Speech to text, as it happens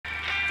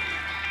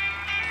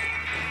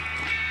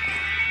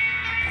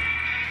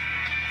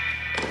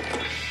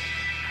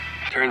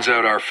Turns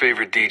out our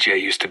favorite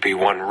DJ used to be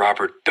one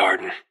Robert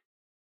Darden.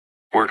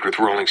 Worked with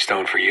Rolling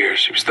Stone for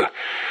years. He was the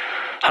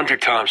Hunter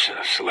Thompson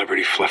of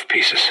celebrity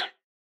fluff-pieces.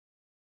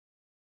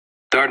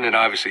 Darden had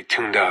obviously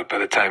tuned out by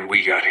the time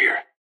we got here.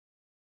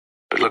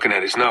 But looking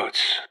at his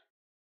notes,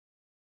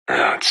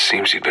 it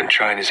seems he'd been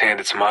trying his hand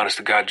at some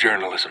honest-to-God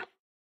journalism.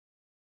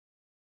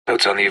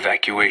 Notes on the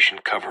evacuation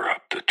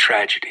cover-up, the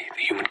tragedy,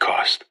 the human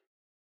cost.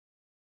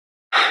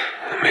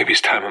 Maybe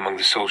his time among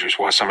the soldiers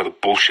washed some of the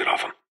bullshit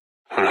off him.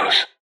 Who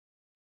knows?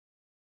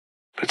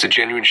 But it's a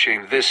genuine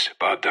shame this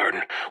Bob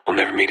Darden will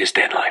never meet his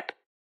deadline.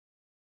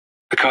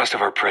 The cost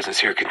of our presence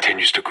here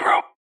continues to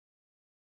grow.